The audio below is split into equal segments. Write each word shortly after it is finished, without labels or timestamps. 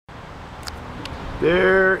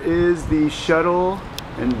There is the shuttle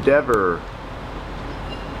Endeavour.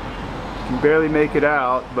 You can barely make it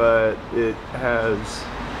out, but it's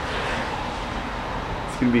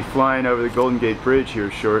going to be flying over the Golden Gate Bridge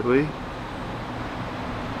here shortly.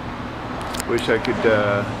 Wish I could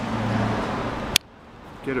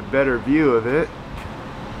get a better view of it.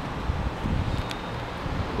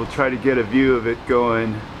 We'll try to get a view of it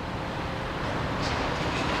going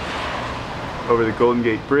over the Golden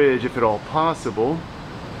Gate Bridge if at all possible.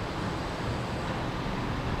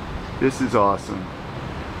 This is awesome.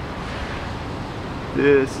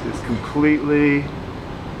 This is completely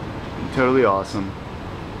and totally awesome.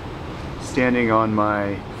 Standing on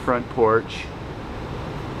my front porch,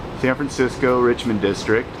 San Francisco, Richmond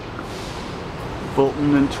district,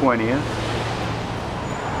 Fulton and 20th.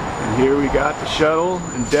 And here we got the shuttle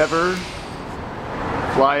Endeavour,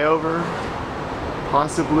 FlyOver,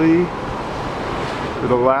 possibly for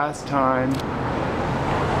the last time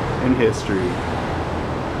in history.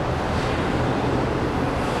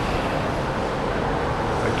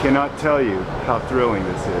 I cannot tell you how thrilling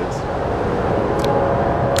this is.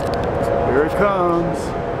 Here it comes.